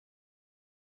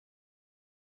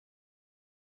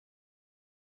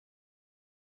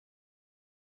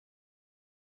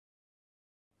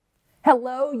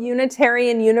Hello,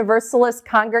 Unitarian Universalist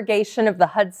Congregation of the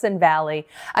Hudson Valley.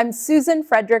 I'm Susan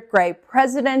Frederick-Gray,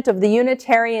 President of the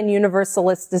Unitarian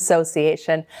Universalist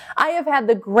Association. I have had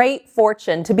the great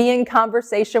fortune to be in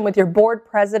conversation with your board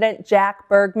president, Jack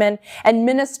Bergman, and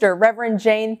minister, Reverend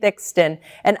Jane Thixton,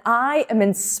 and I am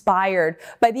inspired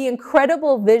by the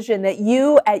incredible vision that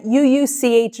you at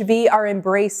UUCHV are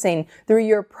embracing through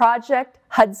your Project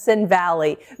Hudson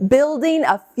Valley, Building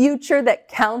a Future That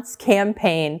Counts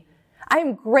campaign. I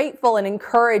am grateful and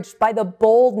encouraged by the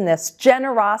boldness,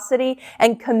 generosity,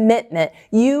 and commitment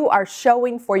you are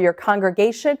showing for your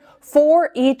congregation, for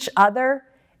each other,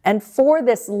 and for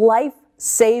this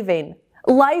life-saving,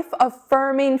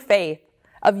 life-affirming faith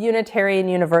of Unitarian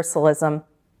Universalism.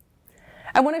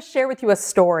 I want to share with you a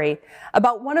story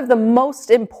about one of the most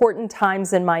important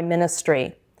times in my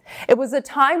ministry. It was a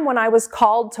time when I was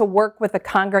called to work with a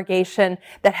congregation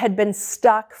that had been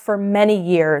stuck for many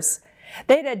years.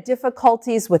 They'd had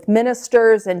difficulties with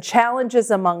ministers and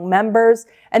challenges among members,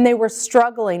 and they were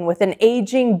struggling with an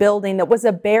aging building that was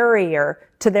a barrier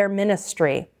to their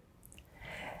ministry.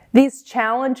 These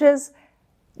challenges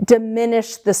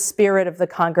diminished the spirit of the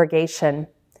congregation,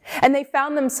 and they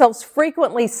found themselves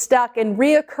frequently stuck in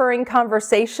reoccurring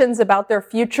conversations about their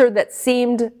future that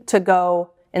seemed to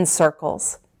go in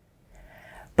circles.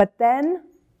 But then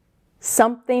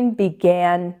something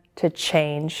began to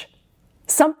change.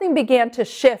 Something began to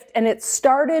shift, and it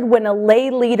started when a lay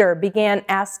leader began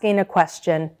asking a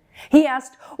question. He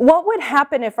asked, what would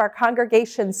happen if our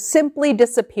congregation simply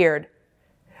disappeared?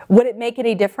 Would it make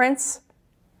any difference?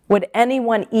 Would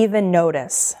anyone even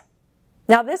notice?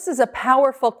 Now, this is a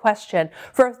powerful question,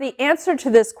 for if the answer to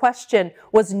this question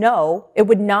was no, it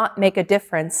would not make a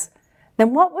difference,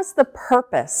 then what was the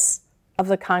purpose of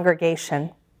the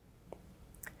congregation?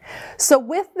 So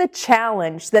with the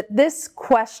challenge that this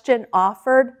question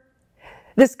offered,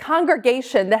 this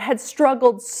congregation that had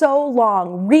struggled so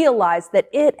long realized that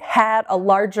it had a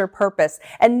larger purpose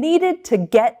and needed to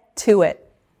get to it.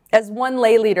 As one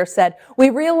lay leader said,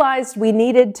 we realized we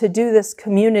needed to do this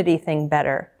community thing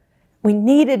better. We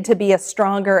needed to be a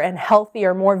stronger and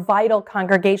healthier, more vital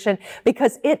congregation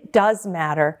because it does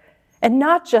matter, and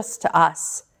not just to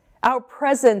us. Our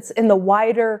presence in the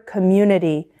wider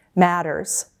community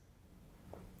matters.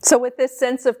 So with this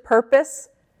sense of purpose,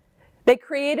 they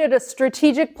created a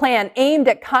strategic plan aimed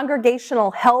at congregational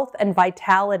health and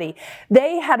vitality.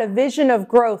 They had a vision of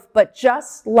growth, but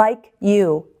just like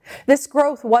you, this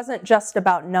growth wasn't just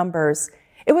about numbers.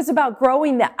 It was about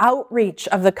growing the outreach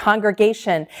of the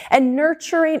congregation and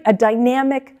nurturing a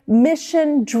dynamic,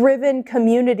 mission-driven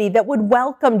community that would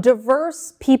welcome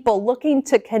diverse people looking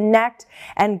to connect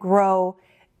and grow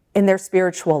in their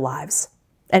spiritual lives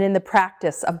and in the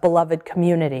practice of beloved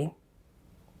community.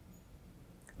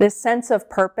 This sense of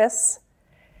purpose,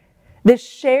 this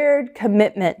shared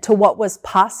commitment to what was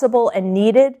possible and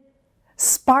needed,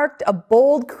 sparked a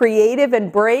bold, creative,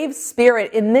 and brave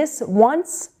spirit in this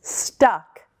once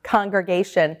stuck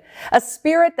congregation. A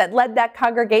spirit that led that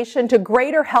congregation to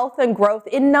greater health and growth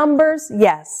in numbers,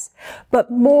 yes,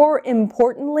 but more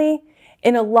importantly,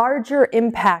 in a larger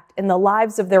impact in the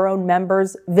lives of their own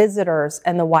members, visitors,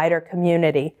 and the wider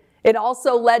community. It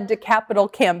also led to capital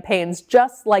campaigns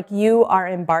just like you are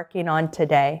embarking on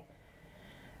today.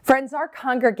 Friends, our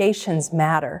congregations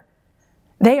matter.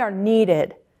 They are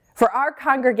needed. For our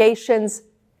congregations,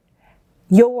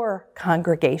 your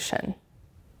congregation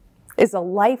is a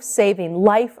life-saving,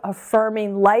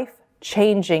 life-affirming,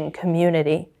 life-changing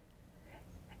community.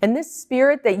 And this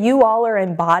spirit that you all are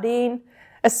embodying,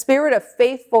 a spirit of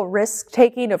faithful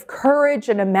risk-taking, of courage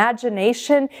and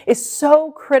imagination, is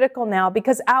so critical now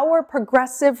because our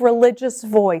progressive religious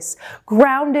voice,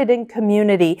 grounded in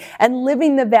community and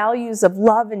living the values of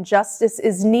love and justice,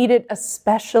 is needed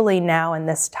especially now in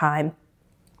this time.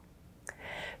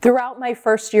 Throughout my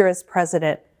first year as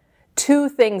president, two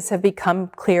things have become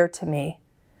clear to me.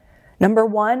 Number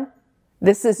one,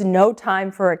 this is no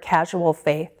time for a casual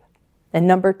faith. And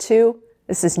number two,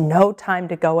 this is no time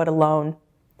to go it alone.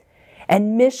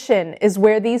 And mission is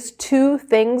where these two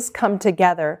things come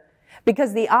together,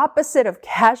 because the opposite of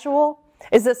casual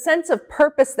is a sense of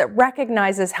purpose that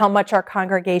recognizes how much our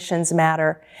congregations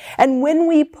matter. And when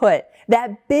we put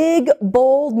that big,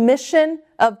 bold mission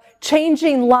of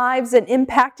changing lives and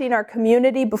impacting our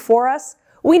community before us,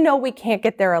 we know we can't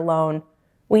get there alone.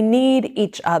 We need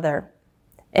each other.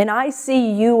 And I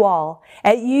see you all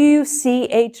at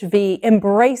UUCHV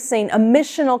embracing a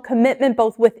missional commitment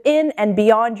both within and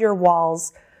beyond your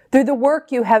walls through the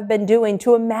work you have been doing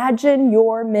to imagine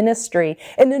your ministry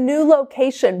in a new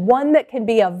location, one that can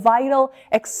be a vital,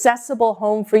 accessible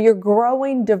home for your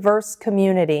growing, diverse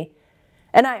community.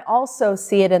 And I also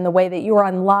see it in the way that you are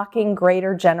unlocking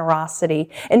greater generosity,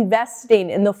 investing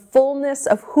in the fullness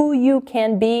of who you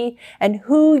can be and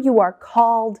who you are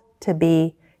called to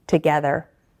be together.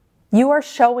 You are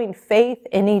showing faith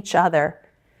in each other.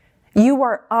 You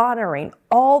are honoring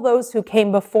all those who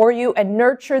came before you and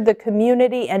nurtured the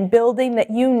community and building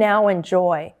that you now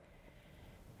enjoy.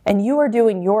 And you are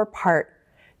doing your part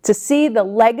to see the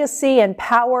legacy and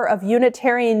power of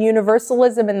Unitarian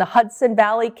Universalism in the Hudson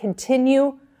Valley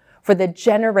continue for the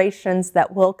generations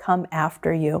that will come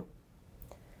after you.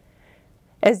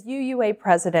 As UUA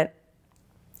president,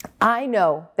 I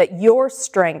know that your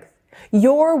strength,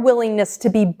 your willingness to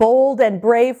be bold and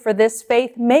brave for this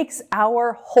faith makes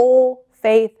our whole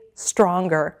faith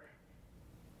stronger.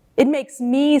 It makes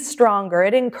me stronger.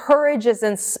 It encourages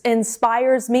and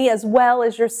inspires me as well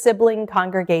as your sibling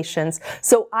congregations.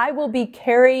 So I will be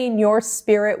carrying your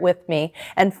spirit with me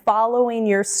and following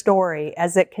your story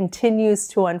as it continues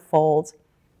to unfold.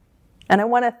 And I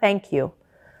want to thank you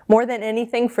more than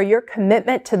anything for your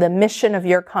commitment to the mission of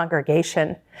your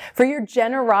congregation, for your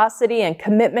generosity and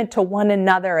commitment to one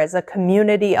another as a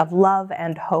community of love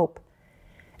and hope,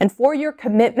 and for your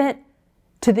commitment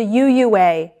to the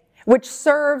UUA, which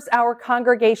serves our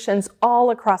congregations all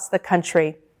across the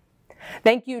country.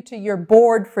 Thank you to your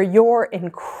board for your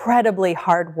incredibly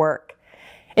hard work.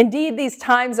 Indeed, these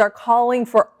times are calling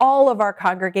for all of our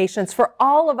congregations, for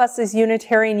all of us as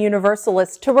Unitarian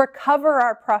Universalists, to recover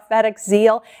our prophetic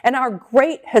zeal and our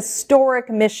great historic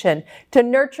mission to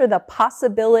nurture the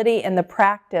possibility and the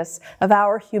practice of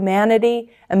our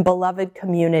humanity and beloved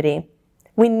community.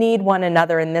 We need one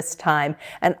another in this time,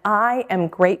 and I am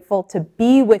grateful to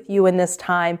be with you in this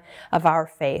time of our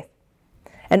faith.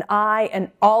 And I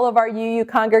and all of our UU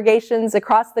congregations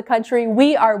across the country,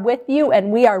 we are with you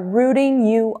and we are rooting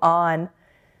you on.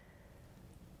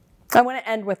 I want to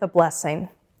end with a blessing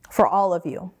for all of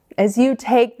you as you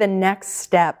take the next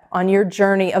step on your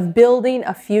journey of building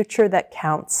a future that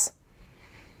counts.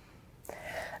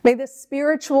 May the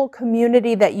spiritual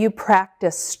community that you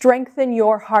practice strengthen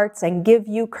your hearts and give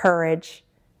you courage.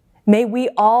 May we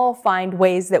all find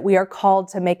ways that we are called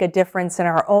to make a difference in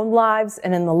our own lives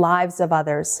and in the lives of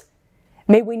others.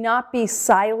 May we not be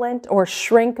silent or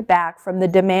shrink back from the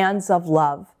demands of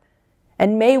love.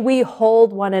 And may we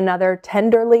hold one another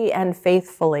tenderly and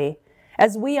faithfully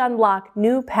as we unlock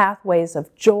new pathways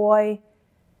of joy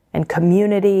and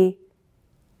community,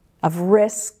 of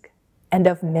risk and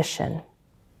of mission.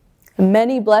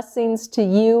 Many blessings to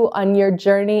you on your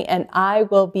journey, and I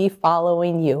will be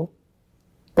following you.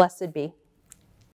 Blessed be.